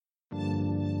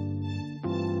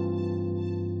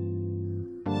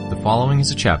following is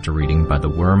a chapter reading by the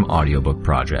Worm Audiobook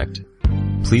Project.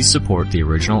 Please support the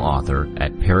original author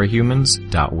at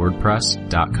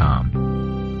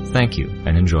parahumans.wordpress.com. Thank you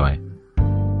and enjoy.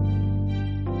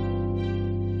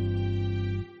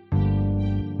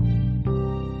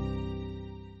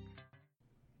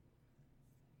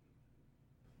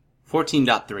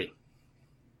 .3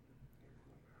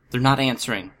 "They're not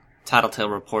answering," Tattletale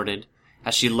reported,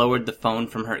 as she lowered the phone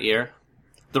from her ear.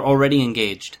 "They're already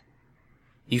engaged."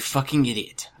 "You fucking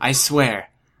idiot. I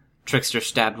swear." Trickster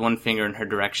stabbed one finger in her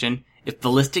direction. "If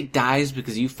Ballistic dies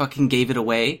because you fucking gave it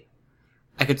away..."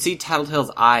 I could see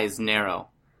Tattletale's eyes narrow.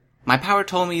 My power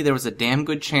told me there was a damn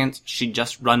good chance she'd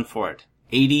just run for it.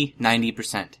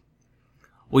 80-90%.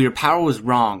 "Well, your power was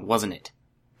wrong, wasn't it?"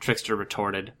 Trickster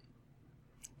retorted.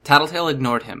 Tattletale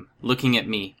ignored him, looking at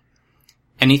me.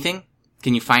 "Anything?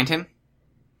 Can you find him?"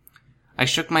 I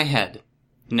shook my head.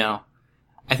 "No.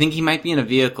 I think he might be in a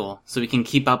vehicle, so we can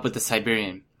keep up with the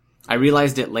Siberian. I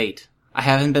realized it late. I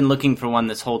haven't been looking for one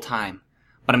this whole time,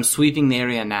 but I'm sweeping the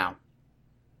area now."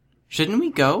 "Shouldn't we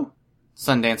go?"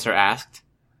 Sundancer asked.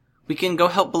 "We can go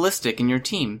help Ballistic and your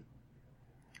team."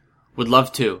 "Would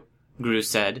love to," Gru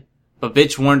said, "but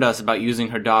Bitch warned us about using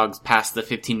her dogs past the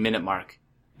 15-minute mark.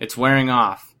 It's wearing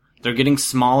off. They're getting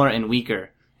smaller and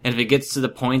weaker, and if it gets to the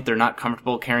point they're not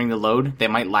comfortable carrying the load, they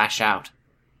might lash out."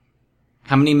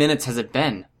 "How many minutes has it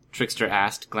been?" Trickster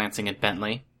asked, glancing at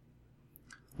Bentley.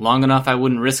 "Long enough I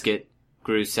wouldn't risk it,"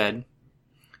 Gru said.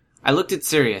 I looked at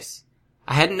Sirius.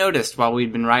 I hadn't noticed while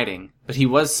we'd been riding, but he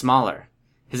was smaller.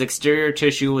 His exterior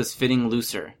tissue was fitting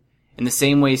looser, in the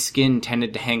same way skin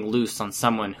tended to hang loose on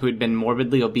someone who had been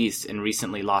morbidly obese and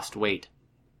recently lost weight.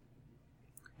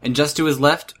 And just to his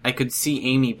left, I could see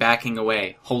Amy backing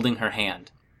away, holding her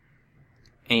hand.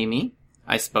 "Amy?"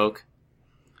 I spoke.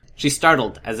 She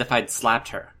startled, as if I'd slapped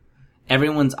her.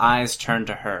 Everyone's eyes turned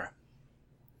to her.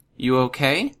 "You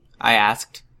okay?" I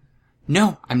asked.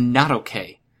 "No, I'm not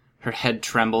okay." Her head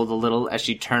trembled a little as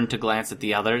she turned to glance at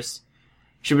the others.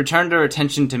 She returned her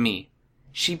attention to me.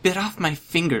 "She bit off my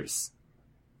fingers."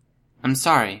 "I'm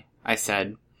sorry," I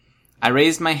said. I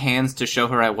raised my hands to show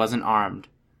her I wasn't armed.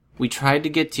 "We tried to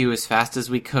get to you as fast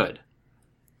as we could."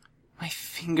 "My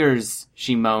fingers,"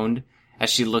 she moaned,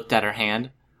 as she looked at her hand.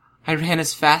 "I ran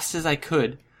as fast as I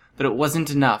could, but it wasn't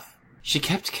enough. She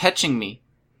kept catching me."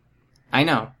 "I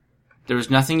know. There was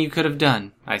nothing you could have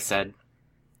done," I said.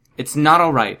 "It's not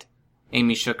all right."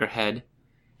 Amy shook her head.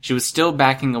 She was still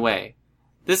backing away.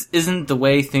 "This isn't the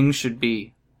way things should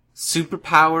be.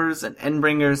 Superpowers and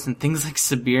Endbringers and things like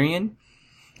Siberian.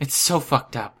 It's so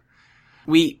fucked up.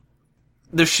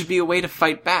 There should be a way to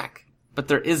fight back, but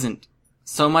there isn't,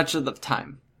 so much of the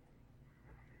time."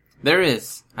 "There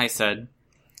is," I said.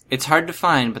 "It's hard to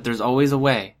find, but there's always a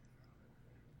way."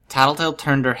 Tattletale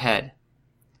turned her head.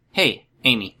 "Hey,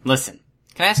 Amy, listen.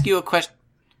 Can I ask you a question?"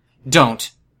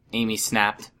 "Don't," Amy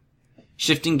snapped.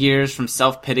 Shifting gears from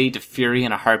self-pity to fury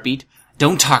in a heartbeat.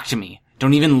 "Don't talk to me.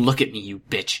 Don't even look at me, you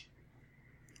bitch."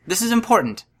 "This is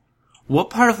important. What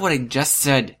part of what I just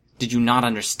said did you not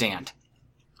understand?"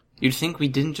 "You'd think we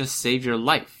didn't just save your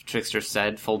life," Trickster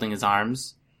said, folding his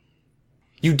arms.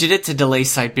 "You did it to delay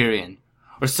Siberian.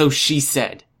 Or so she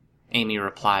said," Amy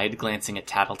replied, glancing at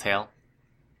Tattletale.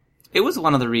 "It was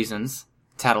one of the reasons,"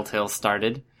 Tattletale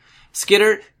started.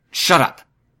 "Skitter, shut up!"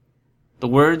 The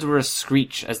words were a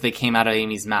screech as they came out of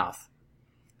Amy's mouth.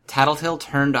 Tattletale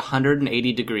turned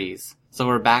 180 degrees, so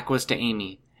her back was to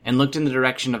Amy, and looked in the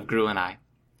direction of Gru and I.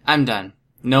 "I'm done.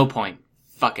 No point.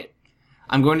 Fuck it.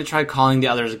 I'm going to try calling the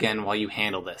others again while you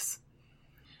handle this."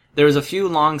 There was a few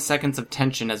long seconds of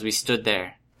tension as we stood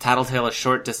there, Tattletale a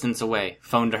short distance away,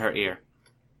 phone to her ear.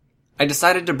 I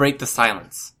decided to break the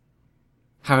silence.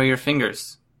 "How are your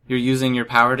fingers? You're using your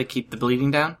power to keep the bleeding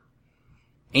down?"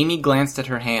 Amy glanced at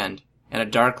her hand, and a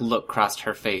dark look crossed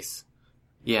her face.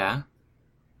 "Yeah.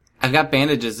 I've got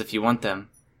bandages if you want them.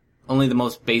 Only the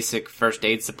most basic first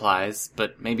aid supplies,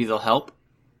 but maybe they'll help?"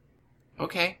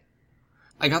 "Okay."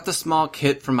 I got the small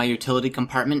kit from my utility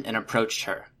compartment and approached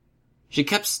her. She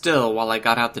kept still while I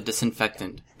got out the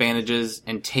disinfectant, bandages,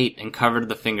 and tape and covered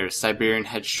the fingers Siberian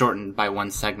had shortened by one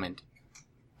segment.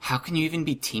 "How can you even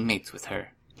be teammates with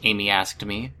her?" Amy asked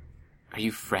me. "Are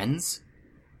you friends?"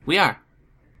 "We are."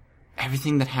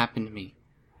 "Everything that happened to me.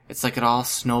 It's like it all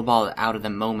snowballed out of the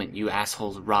moment you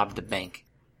assholes robbed the bank."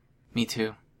 "Me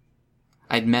too."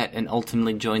 I'd met and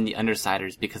ultimately joined the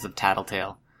Undersiders because of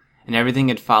Tattletale, and everything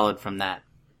had followed from that.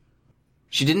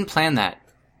 "She didn't plan that.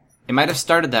 It might have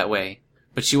started that way,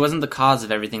 but she wasn't the cause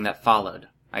of everything that followed,"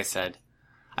 I said.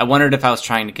 I wondered if I was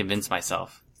trying to convince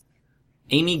myself.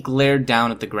 Amy glared down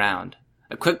at the ground.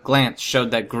 A quick glance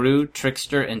showed that Gru,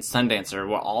 Trickster, and Sundancer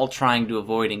were all trying to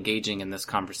avoid engaging in this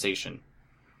conversation.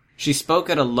 She spoke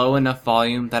at a low enough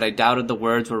volume that I doubted the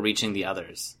words were reaching the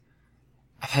others.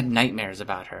 I've had nightmares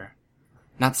about her.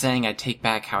 Not saying I'd take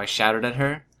back how I shouted at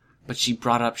her, but she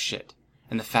brought up shit,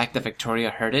 and the fact that Victoria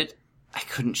heard it, I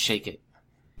couldn't shake it.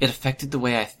 It affected the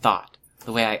way I thought,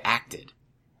 the way I acted.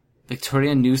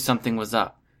 Victoria knew something was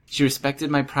up. She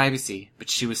respected my privacy, but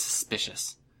she was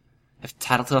suspicious. If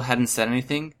Tattletale hadn't said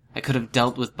anything, I could have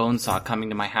dealt with Bonesaw coming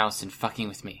to my house and fucking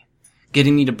with me,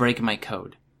 getting me to break my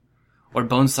code. Or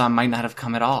Bonesaw might not have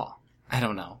come at all. I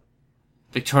don't know.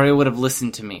 Victoria would have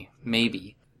listened to me,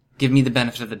 maybe. Give me the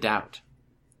benefit of the doubt.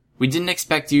 We didn't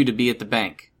expect you to be at the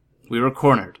bank. We were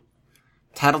cornered.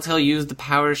 Tattletale used the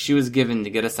power she was given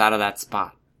to get us out of that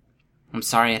spot. I'm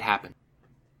sorry it happened.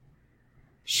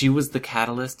 She was the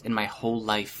catalyst in my whole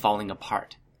life falling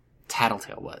apart.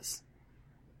 Tattletale was.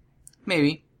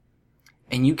 Maybe.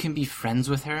 And you can be friends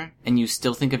with her, and you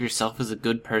still think of yourself as a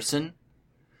good person?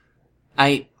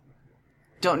 I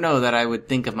don't know that I would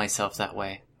think of myself that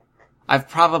way. I've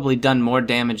probably done more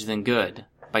damage than good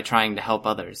by trying to help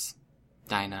others.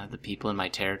 Dinah, the people in my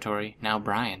territory, now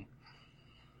Brian.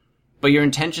 But your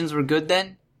intentions were good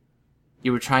then?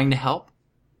 You were trying to help?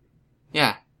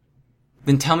 Yeah.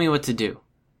 Then tell me what to do.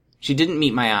 She didn't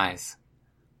meet my eyes.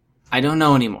 I don't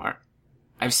know anymore.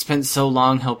 I've spent so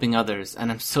long helping others,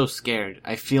 and I'm so scared.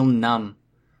 I feel numb.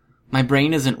 My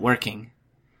brain isn't working.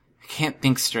 I can't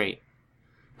think straight.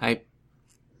 I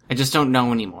just don't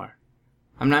know anymore.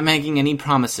 I'm not making any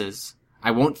promises. I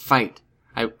won't fight.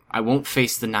 I won't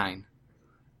face the 9.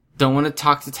 Don't want to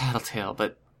talk to Tattletale,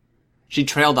 but... She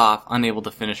trailed off, unable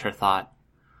to finish her thought.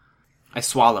 I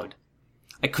swallowed.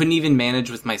 I couldn't even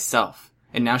manage with myself,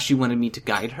 and now she wanted me to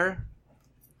guide her?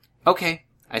 Okay,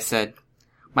 I said.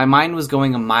 My mind was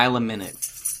going a mile a minute.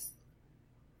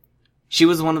 She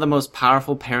was one of the most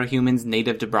powerful parahumans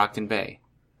native to Brockton Bay.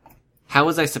 How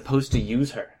was I supposed to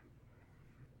use her?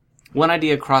 One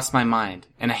idea crossed my mind,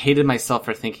 and I hated myself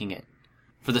for thinking it,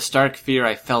 for the stark fear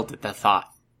I felt at the thought.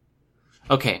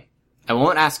 Okay, I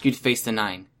won't ask you to face the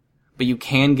 9, but you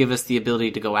can give us the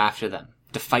ability to go after them,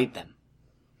 to fight them.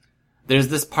 There's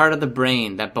this part of the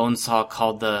brain that Bonesaw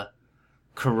called the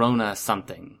Corona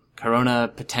something.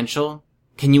 Corona potential?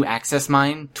 Can you access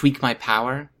mine? Tweak my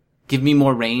power? Give me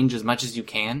more range as much as you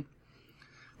can?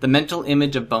 The mental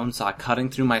image of Bonesaw cutting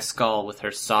through my skull with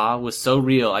her saw was so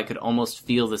real I could almost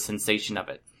feel the sensation of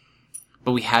it.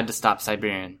 But we had to stop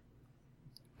Siberian.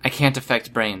 I can't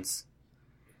affect brains.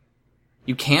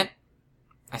 You can't?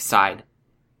 I sighed.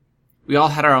 We all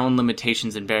had our own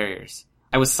limitations and barriers.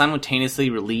 I was simultaneously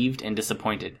relieved and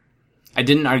disappointed. I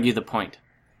didn't argue the point.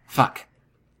 Fuck.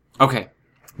 Okay,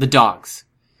 the dogs.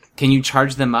 Can you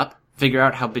charge them up, figure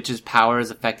out how Bitch's power is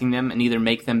affecting them, and either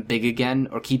make them big again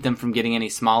or keep them from getting any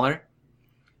smaller?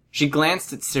 She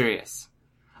glanced at Sirius.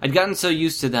 I'd gotten so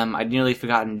used to them I'd nearly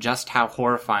forgotten just how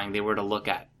horrifying they were to look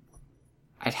at.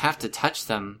 I'd have to touch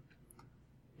them.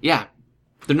 Yeah,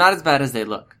 they're not as bad as they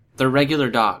look. They're regular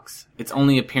dogs. It's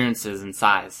only appearances and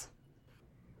size.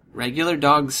 Regular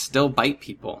dogs still bite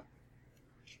people.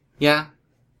 Yeah.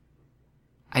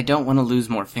 I don't want to lose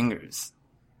more fingers.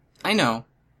 I know.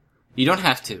 You don't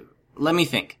have to. Let me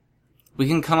think. We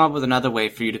can come up with another way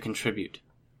for you to contribute.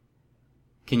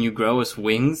 Can you grow us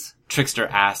wings? Trickster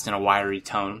asked in a wiry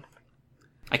tone.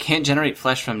 I can't generate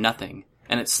flesh from nothing,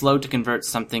 and it's slow to convert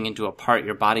something into a part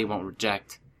your body won't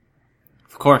reject.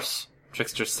 Of course,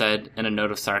 Trickster said in a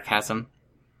note of sarcasm.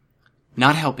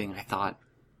 Not helping, I thought.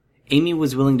 Amy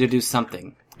was willing to do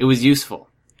something. It was useful.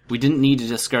 We didn't need to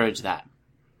discourage that.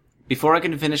 Before I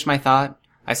could finish my thought,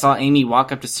 I saw Amy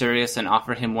walk up to Sirius and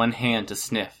offer him one hand to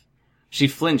sniff. She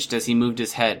flinched as he moved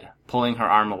his head, pulling her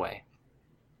arm away.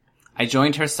 I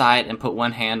joined her side and put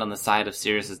one hand on the side of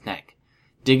Sirius's neck,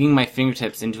 digging my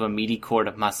fingertips into a meaty cord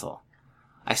of muscle.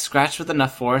 I scratched with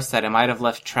enough force that I might have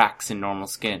left tracks in normal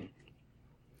skin.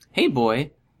 Hey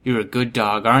boy, you're a good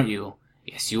dog, aren't you?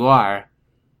 Yes, you are.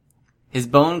 His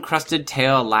bone-crusted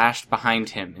tail lashed behind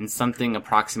him in something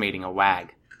approximating a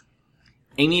wag.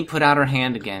 Amy put out her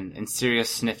hand again, and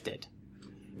Sirius sniffed it.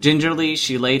 Gingerly,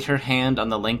 she laid her hand on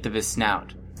the length of his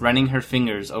snout, running her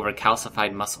fingers over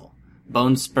calcified muscle,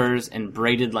 bone spurs, and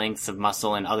braided lengths of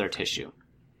muscle and other tissue.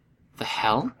 The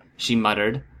hell? She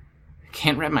muttered. I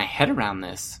can't wrap my head around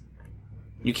this.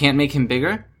 You can't make him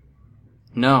bigger?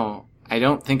 No, I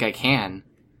don't think I can.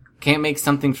 Can't make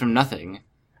something from nothing.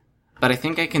 But I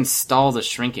think I can stall the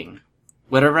shrinking.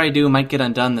 Whatever I do might get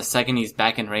undone the second he's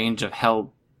back in range of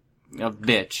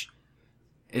Bitch.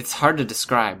 It's hard to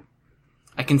describe.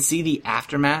 I can see the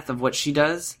aftermath of what she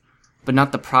does, but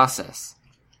not the process.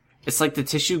 It's like the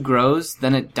tissue grows,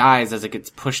 then it dies as it gets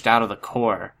pushed out of the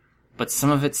core, but some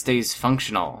of it stays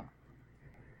functional.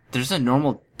 There's a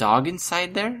normal dog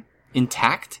inside there?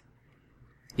 Intact?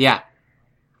 Yeah.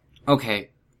 Okay,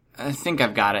 I think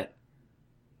I've got it.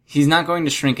 He's not going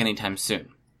to shrink anytime soon.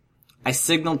 I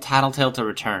signaled Tattletale to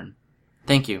return.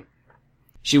 Thank you.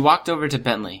 She walked over to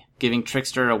Bentley, giving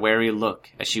Trickster a wary look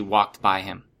as she walked by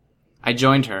him. I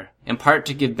joined her, in part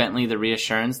to give Bentley the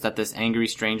reassurance that this angry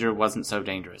stranger wasn't so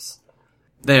dangerous.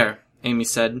 There, Amy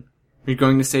said. You're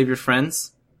going to save your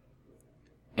friends?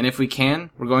 And if we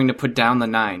can, we're going to put down the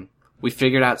 9. We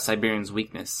figured out Siberian's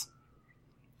weakness.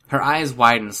 Her eyes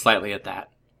widened slightly at that.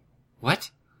 What?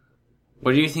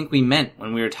 What do you think we meant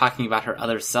when we were talking about her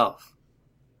other self?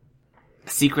 A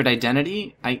secret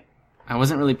identity? I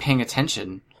wasn't really paying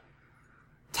attention.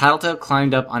 Tattletale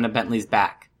climbed up onto Bentley's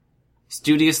back,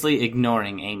 studiously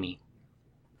ignoring Amy.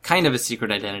 Kind of a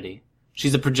secret identity.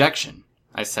 She's a projection,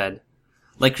 I said.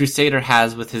 Like Crusader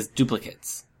has with his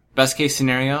duplicates. Best case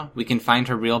scenario, we can find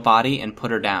her real body and put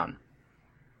her down.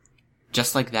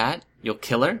 Just like that? You'll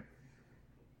kill her?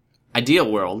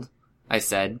 Ideal world, I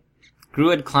said. Gru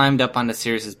had climbed up onto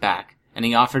Sirius's back, and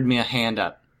he offered me a hand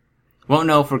up. Won't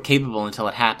know if we're capable until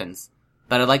it happens,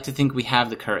 but I'd like to think we have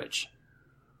the courage.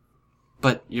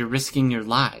 But you're risking your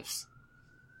lives.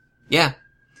 Yeah.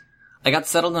 I got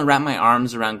settled and wrapped my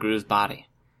arms around Gru's body.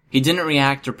 He didn't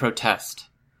react or protest.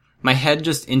 My head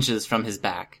just inches from his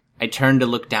back. I turned to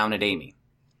look down at Amy.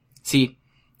 See,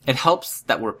 it helps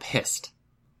that we're pissed.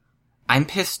 I'm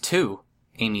pissed too,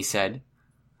 Amy said.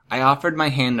 I offered my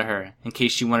hand to her in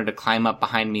case she wanted to climb up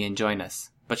behind me and join us,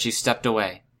 but she stepped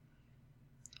away.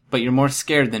 But you're more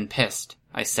scared than pissed,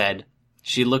 I said.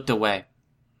 She looked away.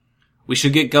 We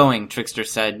should get going, Trickster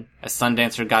said, as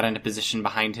Sundancer got into position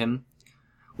behind him.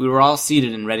 We were all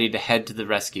seated and ready to head to the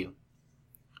rescue.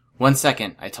 1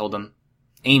 second, I told him.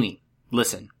 Amy,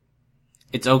 listen.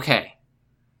 It's okay.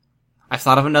 I've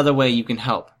thought of another way you can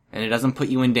help, and it doesn't put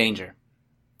you in danger.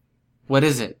 What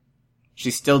is it? She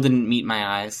still didn't meet my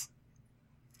eyes.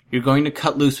 You're going to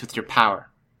cut loose with your power.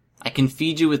 I can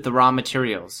feed you with the raw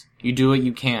materials. You do what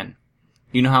you can.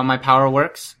 You know how my power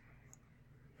works?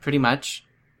 Pretty much.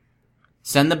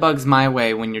 Send the bugs my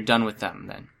way when you're done with them,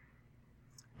 then.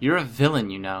 You're a villain,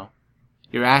 you know.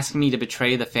 You're asking me to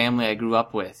betray the family I grew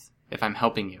up with, if I'm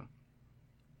helping you.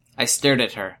 I stared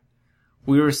at her.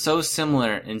 We were so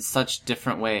similar in such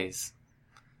different ways.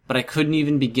 But I couldn't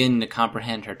even begin to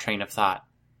comprehend her train of thought.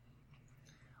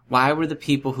 Why were the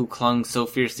people who clung so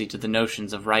fiercely to the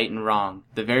notions of right and wrong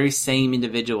the very same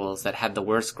individuals that had the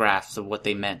worst grasps of what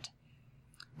they meant?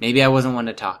 Maybe I wasn't one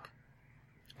to talk.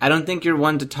 I don't think you're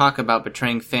one to talk about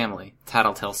betraying family,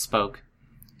 Tattletale spoke.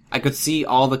 I could see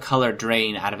all the color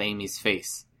drain out of Amy's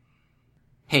face.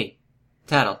 Hey,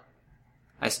 Tattle,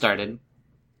 I started.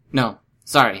 No,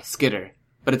 sorry, Skitter,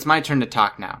 but it's my turn to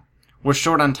talk now. We're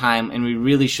short on time and we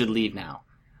really should leave now.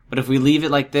 But if we leave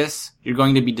it like this, you're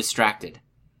going to be distracted.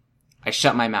 I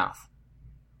shut my mouth.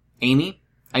 Amy,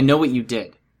 I know what you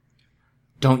did.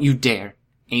 Don't you dare,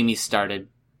 Amy started.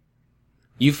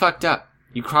 You fucked up.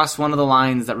 You crossed one of the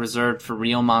lines that reserved for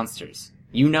real monsters.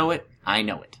 You know it, I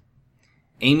know it.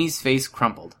 Amy's face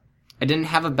crumpled. I didn't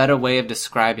have a better way of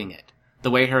describing it. The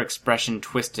way her expression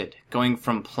twisted, going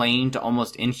from plain to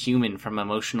almost inhuman from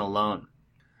emotion alone.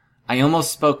 I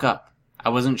almost spoke up. I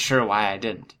wasn't sure why I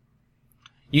didn't.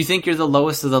 You think you're the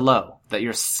lowest of the low, that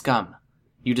you're scum.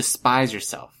 You despise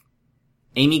yourself.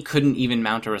 Amy couldn't even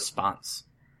mount a response.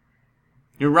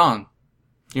 You're wrong.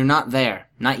 You're not there.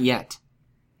 Not yet.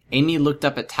 Amy looked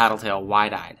up at Tattletale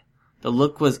wide-eyed. The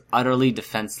look was utterly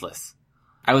defenseless.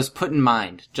 I was put in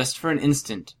mind, just for an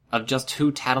instant, of just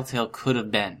who Tattletale could have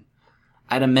been.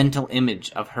 I had a mental image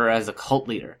of her as a cult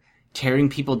leader, tearing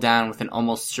people down with an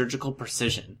almost surgical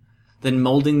precision, then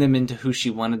molding them into who she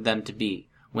wanted them to be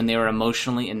when they were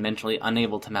emotionally and mentally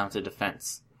unable to mount a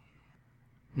defense.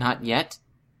 Not yet?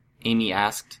 Amy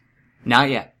asked. Not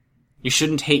yet. You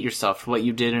shouldn't hate yourself for what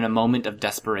you did in a moment of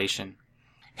desperation.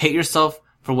 Hate yourself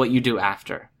for what you do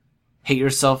after. Hate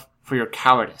yourself for your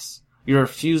cowardice, your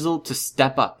refusal to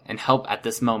step up and help at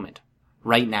this moment,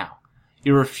 right now.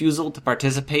 Your refusal to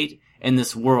participate in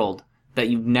this world that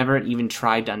you've never even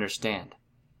tried to understand.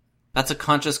 That's a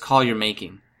conscious call you're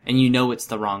making, and you know it's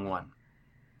the wrong one.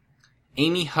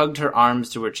 Amy hugged her arms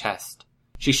to her chest.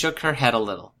 She shook her head a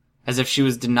little, as if she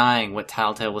was denying what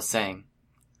Tattletale was saying.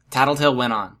 Tattletale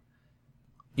went on.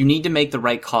 You need to make the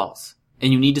right calls,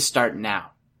 and you need to start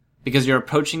now, because you're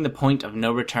approaching the point of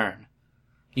no return.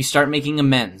 You start making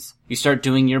amends, you start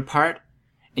doing your part,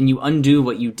 and you undo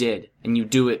what you did, and you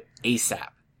do it ASAP.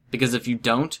 Because if you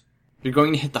don't, you're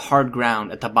going to hit the hard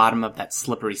ground at the bottom of that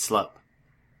slippery slope.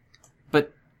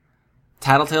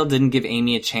 Tattletale didn't give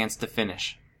Amy a chance to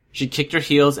finish. She kicked her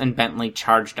heels and Bentley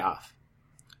charged off.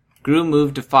 Gru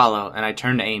moved to follow, and I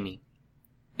turned to Amy.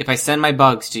 If I send my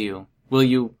bugs to you, will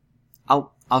you...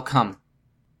 I'll come.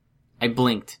 I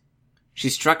blinked. She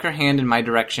struck her hand in my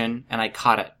direction, and I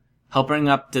caught it, helping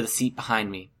up to the seat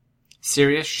behind me.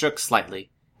 Sirius shook slightly,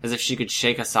 as if she could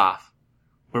shake us off.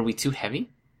 Were we too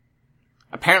heavy?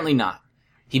 Apparently not.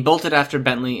 He bolted after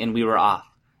Bentley, and we were off.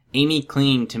 Amy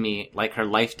clinging to me like her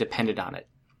life depended on it.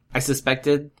 I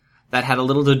suspected that had a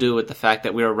little to do with the fact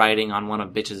that we were riding on one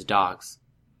of Bitch's dogs.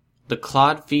 The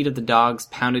clawed feet of the dogs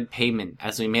pounded pavement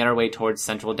as we made our way towards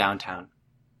central downtown.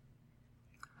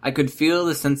 I could feel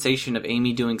the sensation of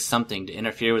Amy doing something to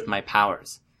interfere with my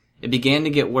powers. It began to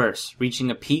get worse, reaching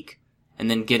a peak,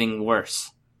 and then getting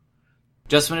worse.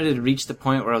 Just when it had reached the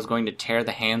point where I was going to tear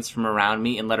the hands from around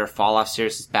me and let her fall off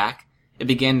Sirius's back, it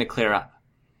began to clear up.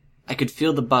 I could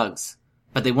feel the bugs,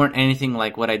 but they weren't anything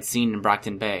like what I'd seen in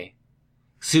Brockton Bay.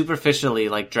 Superficially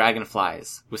like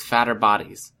dragonflies, with fatter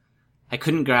bodies. I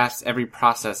couldn't grasp every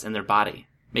process in their body,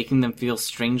 making them feel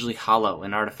strangely hollow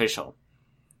and artificial.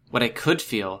 What I could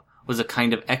feel was a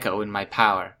kind of echo in my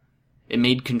power. It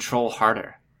made control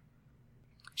harder.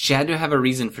 She had to have a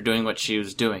reason for doing what she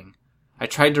was doing. I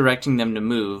tried directing them to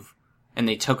move, and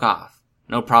they took off.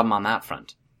 No problem on that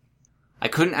front. I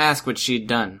couldn't ask what she had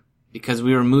done, because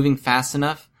we were moving fast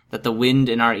enough that the wind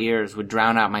in our ears would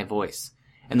drown out my voice,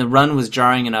 and the run was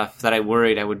jarring enough that I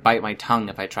worried I would bite my tongue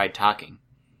if I tried talking.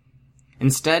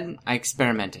 Instead, I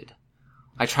experimented.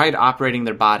 I tried operating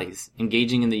their bodies,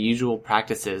 engaging in the usual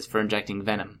practices for injecting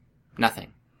venom.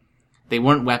 Nothing. They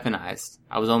weren't weaponized,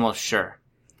 I was almost sure.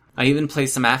 I even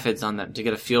placed some aphids on them to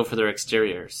get a feel for their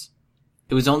exteriors.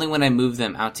 It was only when I moved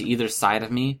them out to either side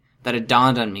of me that it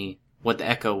dawned on me what the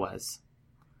echo was.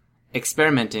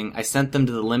 Experimenting, I sent them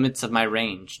to the limits of my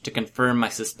range to confirm my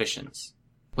suspicions.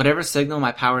 Whatever signal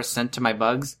my powers sent to my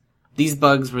bugs, these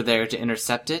bugs were there to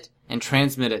intercept it and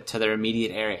transmit it to their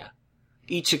immediate area,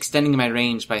 each extending my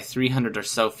range by 300 or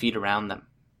so feet around them.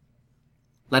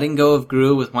 Letting go of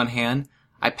Gru with one hand,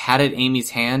 I patted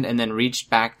Amy's hand and then reached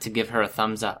back to give her a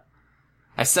thumbs up.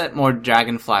 I set more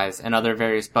dragonflies and other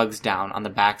various bugs down on the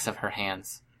backs of her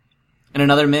hands. In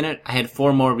another minute, I had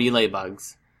 4 more relay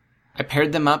bugs. I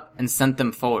paired them up and sent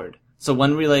them forward, so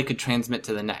one relay could transmit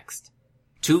to the next.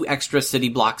 2 extra city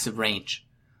blocks of range.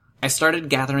 I started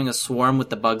gathering a swarm with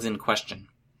the bugs in question.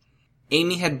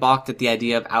 Amy had balked at the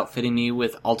idea of outfitting me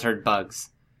with altered bugs.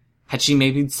 Had she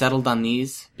maybe settled on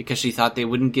these, because she thought they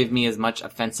wouldn't give me as much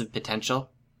offensive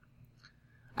potential?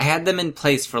 I had them in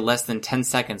place for less than 10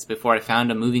 seconds before I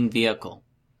found a moving vehicle.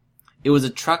 It was a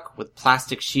truck with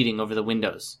plastic sheeting over the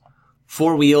windows,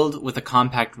 4-wheeled with a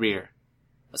compact rear.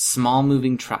 A small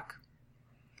moving truck.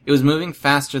 It was moving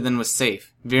faster than was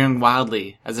safe, veering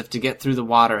wildly as if to get through the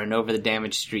water and over the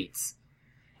damaged streets.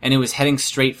 And it was heading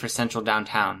straight for central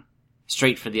downtown.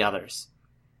 Straight for the others.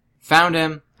 Found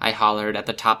him, I hollered at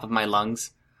the top of my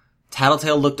lungs.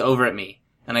 Tattletale looked over at me,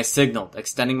 and I signaled,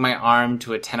 extending my arm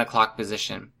to a 10 o'clock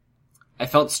position. I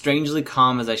felt strangely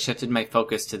calm as I shifted my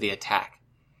focus to the attack.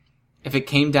 If it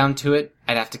came down to it,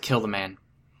 I'd have to kill the man.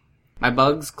 My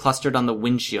bugs clustered on the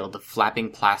windshield of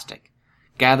flapping plastic,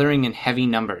 gathering in heavy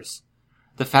numbers.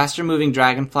 The faster-moving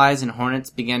dragonflies and hornets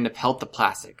began to pelt the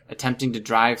plastic, attempting to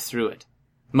drive through it.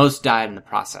 Most died in the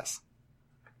process.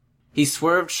 He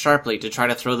swerved sharply to try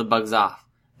to throw the bugs off.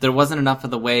 There wasn't enough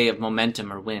of the way of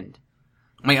momentum or wind.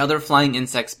 My other flying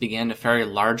insects began to ferry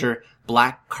larger,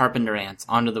 black carpenter ants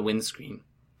onto the windscreen,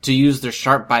 to use their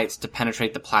sharp bites to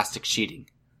penetrate the plastic sheeting.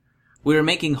 We were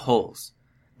making holes,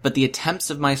 but the attempts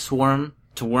of my swarm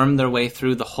to worm their way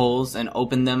through the holes and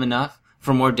open them enough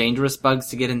for more dangerous bugs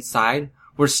to get inside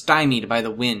were stymied by the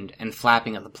wind and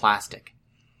flapping of the plastic.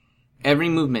 Every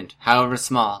movement, however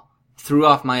small, threw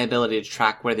off my ability to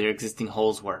track where their existing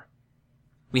holes were.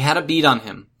 We had a bead on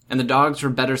him, and the dogs were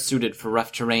better suited for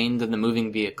rough terrain than the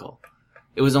moving vehicle.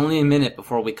 It was only a minute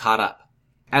before we caught up.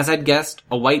 As I'd guessed,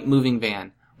 a white moving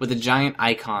van, with a giant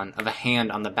icon of a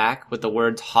hand on the back with the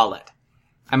words Hawlett.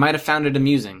 I might have found it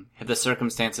amusing, if the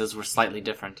circumstances were slightly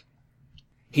different.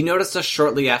 He noticed us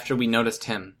shortly after we noticed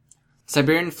him.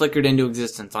 Siberian flickered into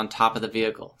existence on top of the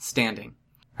vehicle, standing,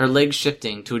 her legs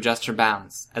shifting to adjust her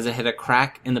balance, as it hit a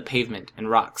crack in the pavement and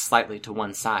rocked slightly to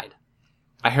one side.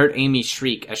 I heard Amy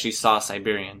shriek as she saw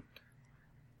Siberian.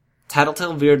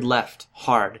 Tattletale veered left,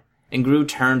 hard, and Gru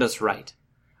turned us right.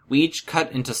 We each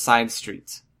cut into side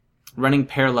streets, running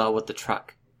parallel with the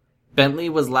truck. Bentley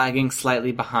was lagging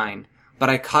slightly behind, but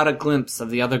I caught a glimpse of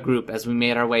the other group as we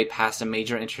made our way past a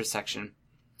major intersection,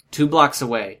 2 blocks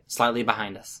away, slightly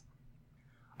behind us.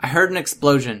 I heard an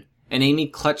explosion, and Amy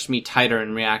clutched me tighter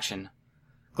in reaction.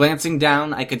 Glancing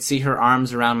down, I could see her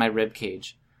arms around my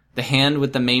ribcage. The hand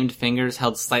with the maimed fingers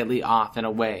held slightly off and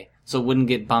away so it wouldn't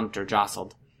get bumped or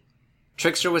jostled.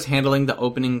 Trickster was handling the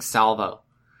opening salvo.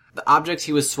 The objects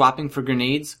he was swapping for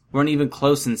grenades weren't even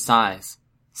close in size.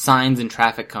 Signs and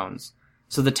traffic cones.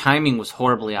 So the timing was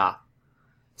horribly off.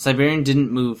 Siberian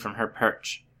didn't move from her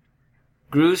perch.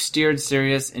 Gru steered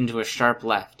Sirius into a sharp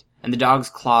left, and the dog's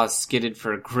claws skidded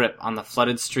for a grip on the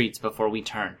flooded streets before we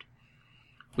turned.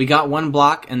 We got one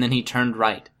block and then he turned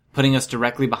right, putting us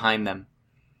directly behind them.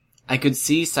 I could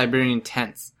see Siberian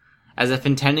tense, as if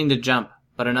intending to jump,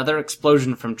 but another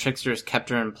explosion from Trickster's kept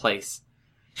her in place.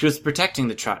 She was protecting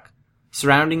the truck,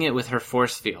 surrounding it with her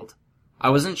force field. I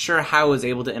wasn't sure how it was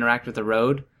able to interact with the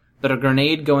road, but a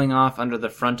grenade going off under the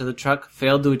front of the truck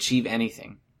failed to achieve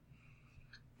anything.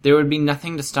 There would be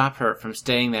nothing to stop her from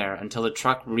staying there until the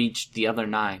truck reached the other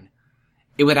 9.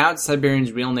 It would out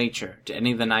Siberian's real nature to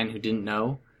any of the 9 who didn't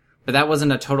know, but that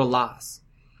wasn't a total loss.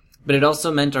 But it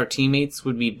also meant our teammates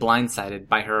would be blindsided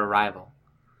by her arrival.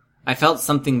 I felt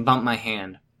something bump my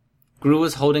hand. Gru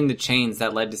was holding the chains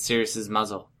that led to Sirius's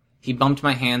muzzle. He bumped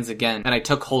my hands again, and I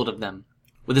took hold of them.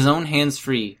 With his own hands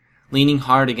free, leaning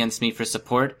hard against me for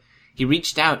support, he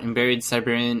reached out and buried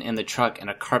Siberian and the truck in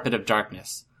a carpet of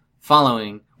darkness.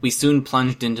 Following, we soon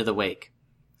plunged into the wake.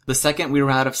 The second we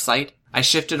were out of sight, I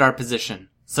shifted our position,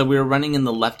 so we were running in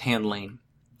the left-hand lane,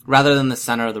 rather than the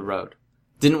center of the road.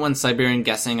 Didn't want Siberian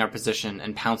guessing our position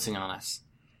and pouncing on us.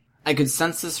 I could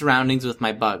sense the surroundings with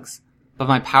my bugs, but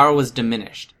my power was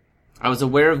diminished. I was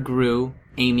aware of Gru,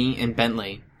 Amy, and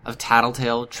Bentley, of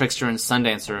Tattletale, Trickster, and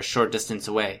Sundancer a short distance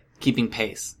away, keeping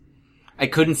pace. I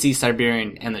couldn't see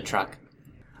Siberian and the truck.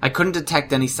 I couldn't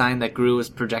detect any sign that Gru was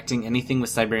projecting anything with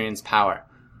Siberian's power.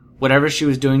 Whatever she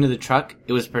was doing to the truck,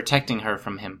 it was protecting her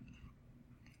from him.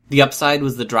 The upside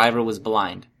was the driver was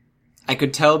blind. I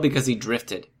could tell because he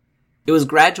drifted. It was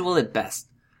gradual at best,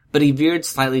 but he veered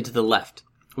slightly to the left.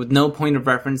 With no point of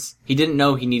reference, he didn't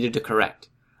know he needed to correct.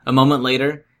 A moment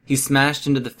later, he smashed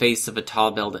into the face of a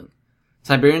tall building.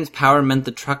 Siberian's power meant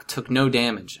the truck took no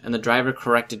damage, and the driver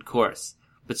corrected course,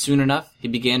 but soon enough, he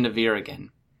began to veer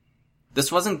again.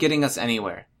 This wasn't getting us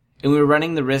anywhere, and we were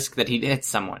running the risk that he'd hit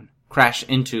someone, crash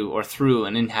into or through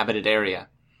an inhabited area.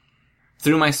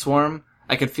 Through my swarm,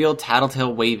 I could feel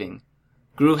Tattletale waving.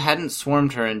 Gru hadn't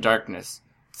swarmed her in darkness,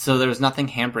 so there was nothing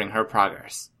hampering her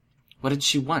progress. What did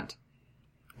she want?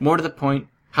 More to the point,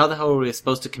 how the hell were we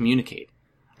supposed to communicate?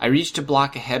 I reached a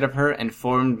block ahead of her and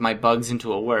formed my bugs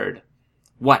into a word.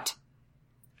 What?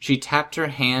 She tapped her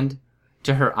hand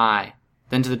to her eye,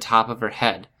 then to the top of her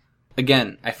head.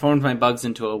 Again, I formed my bugs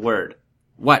into a word.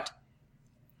 What?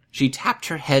 She tapped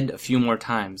her head a few more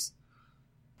times.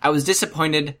 I was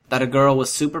disappointed that a girl with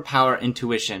superpower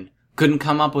intuition couldn't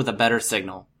come up with a better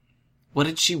signal. What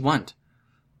did she want?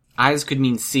 Eyes could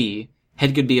mean see,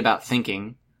 head could be about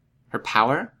thinking. Her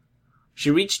power? She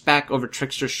reached back over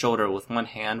Trickster's shoulder with one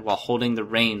hand while holding the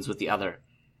reins with the other.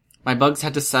 My bugs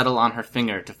had to settle on her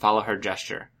finger to follow her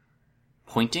gesture.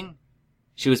 Pointing?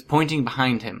 She was pointing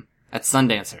behind him, at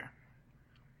Sundancer.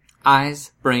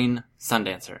 Eyes, brain,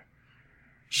 Sundancer.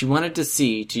 She wanted to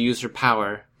see, to use her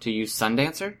power, to use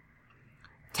Sundancer?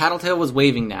 Tattletale was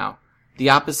waving now, the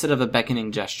opposite of a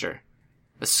beckoning gesture.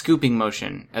 A scooping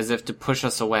motion, as if to push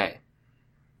us away.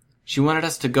 She wanted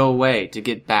us to go away, to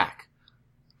get back.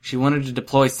 She wanted to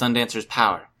deploy Sundancer's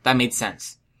power. That made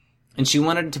sense. And she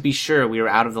wanted to be sure we were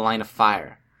out of the line of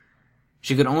fire.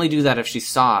 She could only do that if she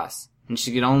saw us, and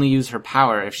she could only use her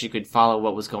power if she could follow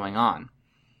what was going on.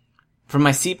 From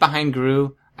my seat behind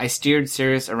Gru, I steered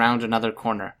Sirius around another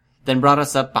corner, then brought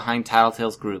us up behind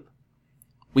Tattletale's group.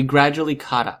 We gradually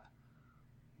caught up.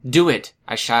 Do it,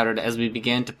 I shouted as we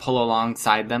began to pull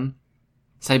alongside them.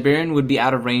 Siberian would be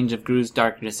out of range of Gru's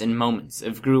darkness in moments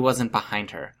if Gru wasn't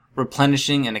behind her,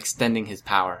 replenishing and extending his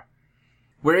power.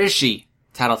 Where is she?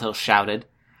 Tattletale shouted.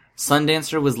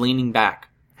 Sundancer was leaning back,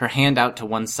 her hand out to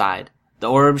one side. The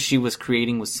orb she was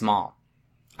creating was small.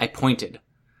 I pointed.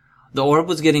 The orb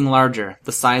was getting larger,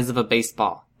 the size of a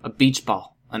baseball, a beach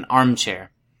ball, an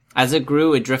armchair. As it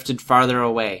grew, it drifted farther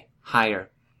away, higher.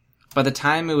 By the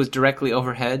time it was directly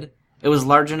overhead, it was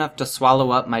large enough to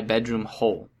swallow up my bedroom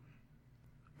whole.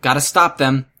 Gotta stop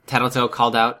them, Tattletale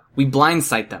called out. We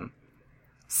blindsight them.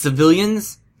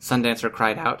 Civilians? Sundancer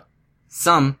cried out.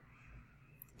 Some.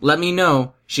 Let me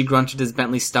know, she grunted as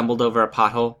Bentley stumbled over a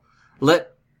pothole.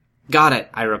 Got it,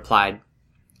 I replied.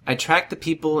 I tracked the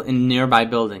people in nearby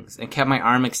buildings and kept my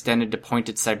arm extended to point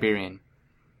at Siberian.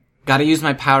 Gotta use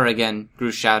my power again,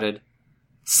 Gru shouted.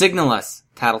 Signal us,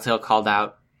 Tattletale called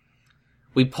out.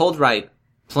 We pulled right,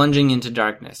 plunging into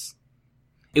darkness.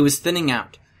 It was thinning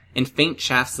out, and faint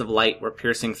shafts of light were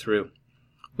piercing through.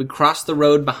 We crossed the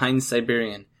road behind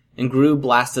Siberian, and Gru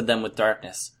blasted them with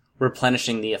darkness,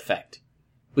 replenishing the effect.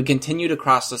 We continued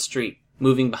across the street,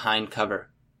 moving behind cover.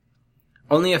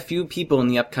 Only a few people in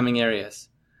the upcoming areas.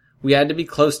 We had to be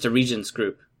close to Regent's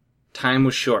group. Time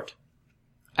was short.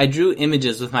 I drew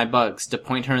images with my bugs to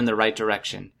point her in the right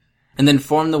direction, and then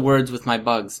formed the words with my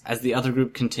bugs as the other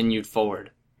group continued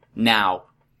forward. Now.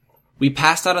 We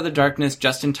passed out of the darkness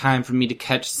just in time for me to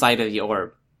catch sight of the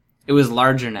orb. It was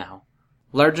larger now.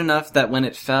 Large enough that when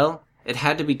it fell, it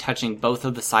had to be touching both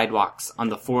of the sidewalks on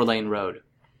the 4-lane road.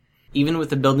 Even with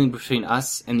the building between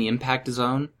us and the impact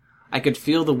zone, I could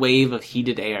feel the wave of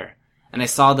heated air, and I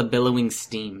saw the billowing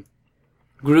steam.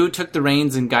 Gru took the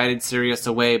reins and guided Sirius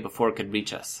away before it could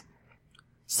reach us.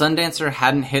 Sundancer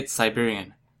hadn't hit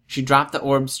Siberian. She dropped the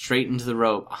orb straight into the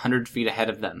rope 100 feet ahead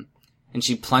of them, and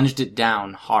she plunged it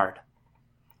down hard.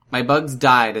 My bugs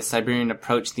died as Siberian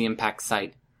approached the impact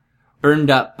site,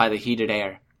 burned up by the heated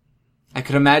air. I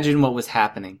could imagine what was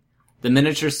happening. The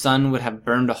miniature sun would have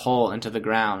burned a hole into the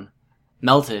ground,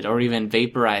 melted or even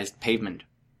vaporized pavement.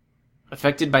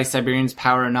 Affected by Siberian's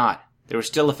power or not, they were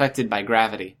still affected by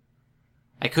gravity.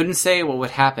 I couldn't say what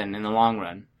would happen in the long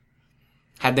run.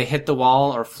 Had they hit the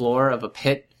wall or floor of a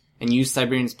pit and used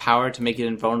Siberian's power to make it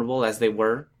invulnerable as they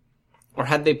were? Or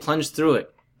had they plunged through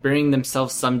it, burying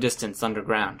themselves some distance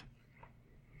underground?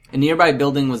 A nearby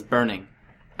building was burning.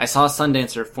 I saw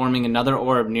Sundancer forming another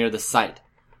orb near the site.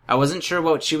 I wasn't sure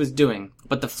what she was doing,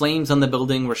 but the flames on the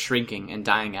building were shrinking and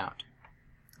dying out.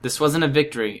 This wasn't a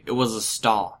victory, it was a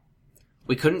stall.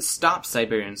 We couldn't stop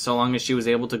Siberian so long as she was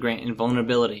able to grant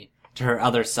invulnerability to her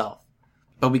other self,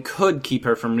 but we could keep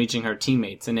her from reaching her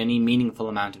teammates in any meaningful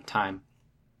amount of time.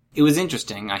 It was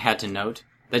interesting, I had to note,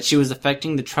 that she was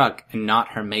affecting the truck and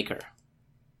not her maker.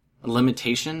 A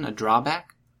limitation? A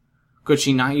drawback? Could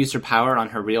she not use her power on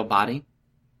her real body?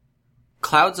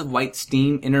 Clouds of white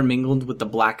steam intermingled with the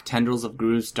black tendrils of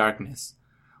Gru's darkness.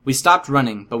 We stopped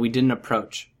running, but we didn't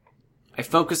approach. I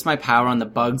focused my power on the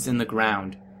bugs in the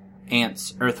ground.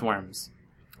 Ants, earthworms.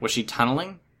 Was she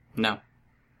tunneling? No.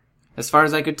 As far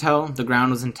as I could tell, the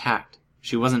ground was intact.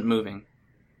 She wasn't moving.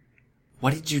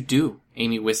 "What did you do?"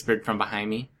 Amy whispered from behind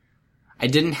me. I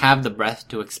didn't have the breath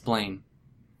to explain.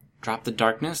 "Drop the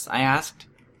darkness?" I asked.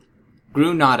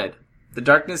 Gru nodded. The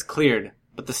darkness cleared,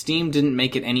 but the steam didn't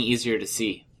make it any easier to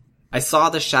see. I saw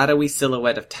the shadowy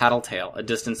silhouette of Tattletale a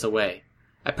distance away.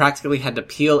 I practically had to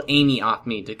peel Amy off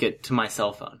me to get to my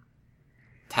cell phone.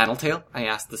 "Tattletale?" I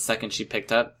asked the second she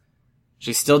picked up.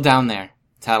 "She's still down there,"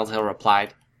 Tattletale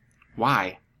replied.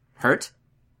 "Why? Hurt?"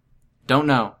 "Don't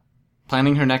know.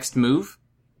 Planning her next move?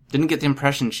 Didn't get the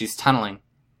impression she's tunneling.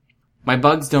 My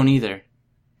bugs don't either.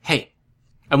 Hey,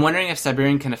 I'm wondering if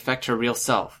Siberian can affect her real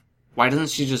self. Why doesn't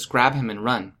she just grab him and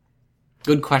run?"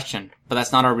 "Good question, but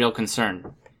that's not our real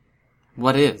concern."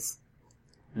 "What is?"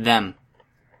 "Them."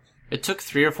 It took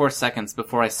 3 or 4 seconds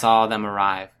before I saw them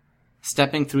arrive,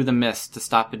 stepping through the mist to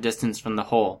stop a distance from the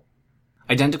hole.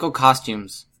 Identical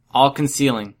costumes, all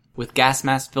concealing, with gas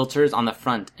mask filters on the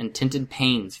front and tinted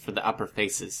panes for the upper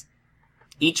faces.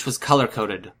 Each was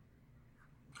color-coded.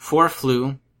 4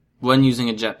 flew, 1 using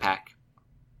a jetpack.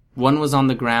 1 was on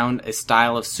the ground, a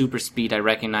style of super speed I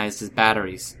recognized as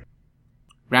batteries.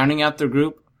 Rounding out their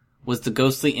group was the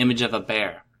ghostly image of a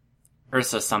bear.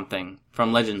 Ursa something,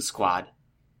 from Legend Squad.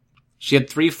 She had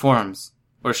 3 forms,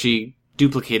 or she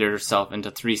duplicated herself into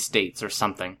 3 states or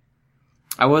something.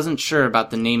 I wasn't sure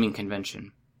about the naming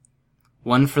convention.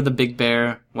 1 for the big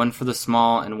bear, 1 for the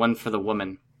small, and 1 for the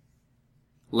woman.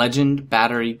 Legend,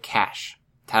 Battery, Cash.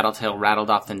 Tattletale rattled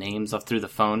off the names off through the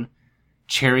phone.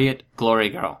 Chariot, Glory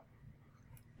Girl.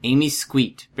 Amy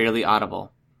squeaked, barely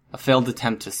audible, a failed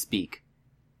attempt to speak.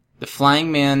 The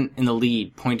flying man in the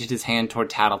lead pointed his hand toward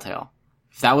Tattletale.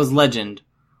 If that was Legend,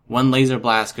 1 laser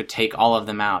blast could take all of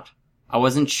them out. I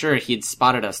wasn't sure he had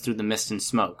spotted us through the mist and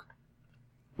smoke.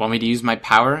 "Want me to use my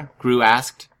power?" Gru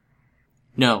asked.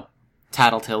 "No."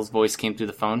 Tattletale's voice came through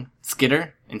the phone.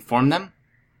 "Skitter? Inform them?"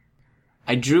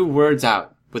 I drew words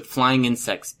out, with flying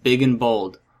insects, big and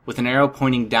bold, with an arrow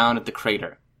pointing down at the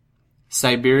crater.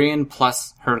 Siberian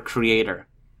plus her creator.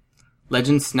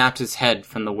 Legend snapped his head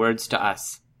from the words to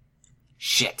us.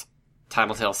 "Shit,"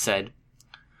 Tattletale said.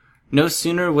 No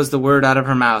sooner was the word out of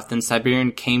her mouth than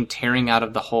Siberian came tearing out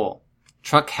of the hole.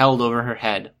 Truck held over her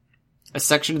head. A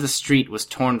section of the street was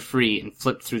torn free and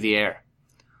flipped through the air.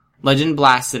 Legend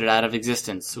blasted it out of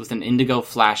existence with an indigo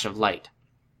flash of light.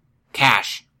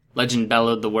 "Cash!" Legend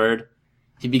bellowed the word.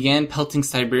 He began pelting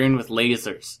Siberian with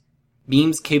lasers,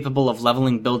 beams capable of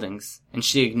leveling buildings, and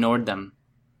she ignored them.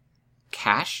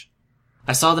 "Cash?"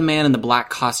 I saw the man in the black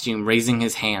costume raising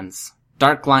his hands.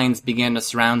 Dark lines began to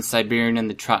surround Siberian and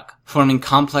the truck, forming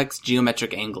complex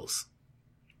geometric angles.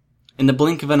 In the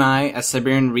blink of an eye, as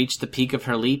Siberian reached the peak of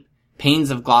her leap,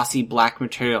 panes of glossy black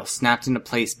material snapped into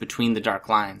place between the dark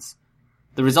lines.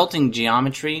 The resulting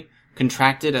geometry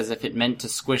contracted as if it meant to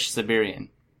squish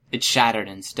Siberian. It shattered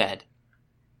instead.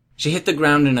 She hit the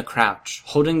ground in a crouch,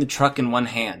 holding the truck in one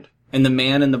hand, and the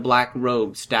man in the black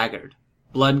robe staggered,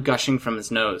 blood gushing from his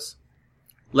nose.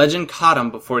 Legend caught him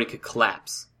before he could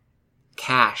collapse.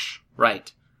 Cash,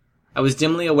 right. I was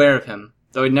dimly aware of him,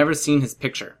 though I'd never seen his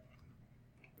picture.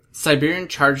 Siberian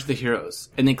charged the heroes,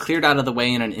 and they cleared out of the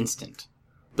way in an instant.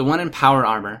 The one in power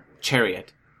armor,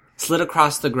 Chariot, slid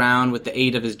across the ground with the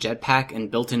aid of his jetpack and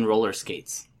built-in roller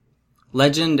skates.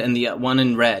 Legend and the one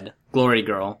in red, Glory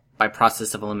Girl, by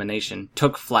process of elimination,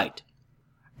 took flight.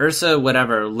 Ursa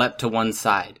whatever leapt to one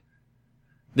side.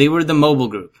 They were the mobile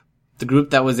group, the group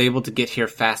that was able to get here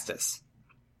fastest.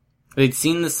 They'd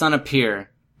seen the sun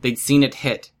appear, they'd seen it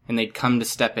hit, and they'd come to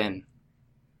step in.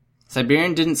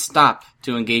 Siberian didn't stop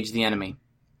to engage the enemy.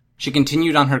 She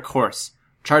continued on her course,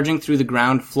 charging through the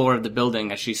ground floor of the building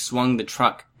as she swung the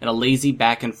truck in a lazy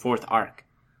back-and-forth arc.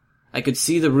 I could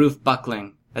see the roof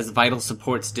buckling as vital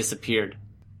supports disappeared.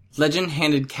 Legend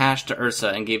handed Cash to Ursa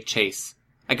and gave chase.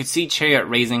 I could see Chariot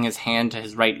raising his hand to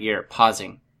his right ear,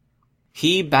 pausing.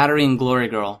 He, Battery, and Glory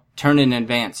Girl turned and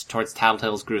advanced towards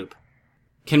Tattletale's group.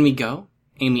 "Can we go?"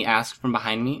 Amy asked from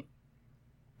behind me.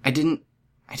 I didn't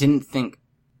think.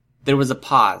 There was a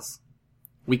pause.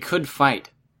 We could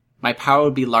fight. My power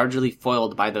would be largely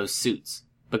foiled by those suits,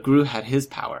 but Gru had his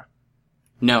power.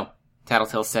 "No,"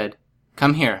 Tattletale said.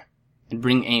 "Come here, and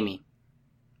bring Amy.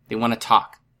 They want to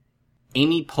talk."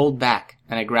 Amy pulled back,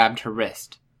 and I grabbed her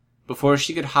wrist. Before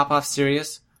she could hop off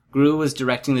Sirius, Gru was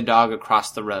directing the dog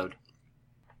across the road.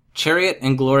 Chariot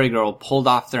and Glory Girl pulled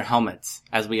off their helmets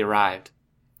as we arrived.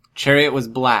 Chariot was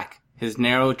black, his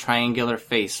narrow triangular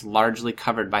face largely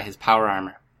covered by his power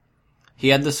armor. He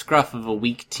had the scruff of a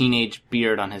weak teenage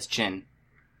beard on his chin.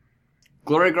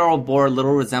 Glory Girl bore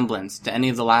little resemblance to any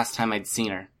of the last time I'd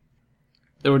seen her.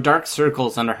 There were dark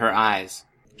circles under her eyes.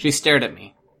 She stared at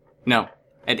me. No,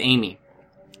 at Amy.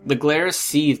 The glare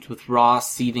seethed with raw,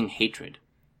 seething hatred.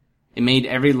 It made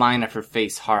every line of her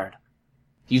face hard.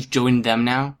 "You've joined them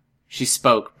now?" She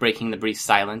spoke, breaking the brief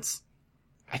silence.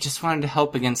 "I just wanted to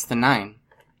help against the 9,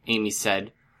 Amy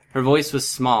said. Her voice was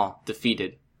small,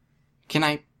 defeated.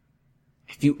 If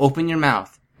you open your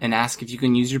mouth and ask if you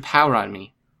can use your power on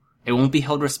me, I won't be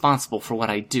held responsible for what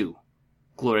I do,"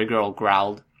 Glory Girl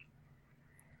growled.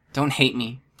 "Don't hate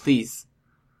me, please.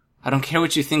 I don't care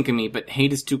what you think of me, but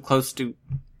hate is too close to..."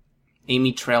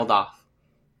 Amy trailed off.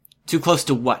 "Too close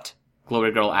to what?"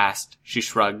 Glory Girl asked. She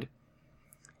shrugged.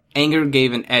 Anger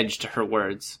gave an edge to her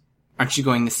words. "Aren't you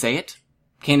going to say it?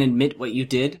 Can't admit what you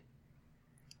did?"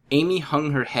 Amy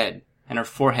hung her head, and her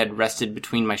forehead rested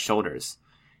between my shoulders,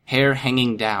 hair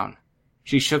hanging down.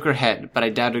 She shook her head, but I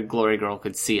doubted Glory Girl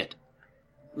could see it.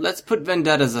 "Let's put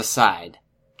vendettas aside,"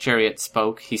 Chariot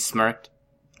spoke. He smirked.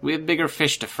 "We have bigger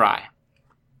fish to fry."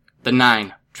 "The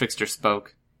 9, Trickster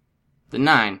spoke. "The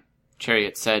 9,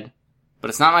 Chariot said.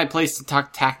 "But it's not my place to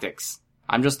talk tactics.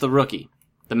 I'm just the rookie,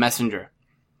 the messenger."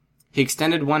 He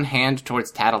extended one hand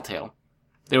towards Tattletale.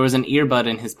 There was an earbud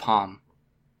in his palm.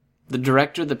 "The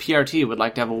director of the PRT would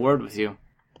like to have a word with you."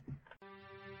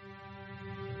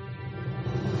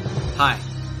 Hi,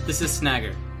 this is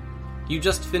Snagger. You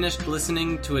just finished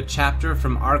listening to a chapter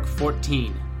from Arc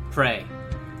 14, Prey,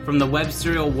 from the web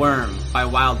serial Worm by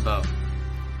Wildbow.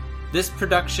 This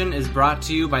production is brought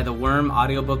to you by the Worm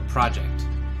Audiobook Project.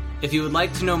 If you would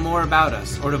like to know more about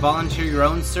us or to volunteer your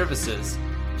own services,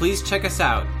 please check us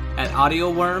out at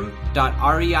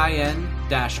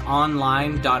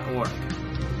audioworm.rein-online.org.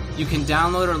 You can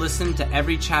download or listen to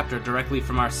every chapter directly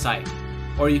from our site,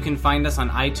 or you can find us on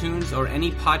iTunes or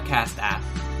any podcast app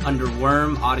under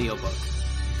Worm Audiobook.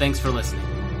 Thanks for listening.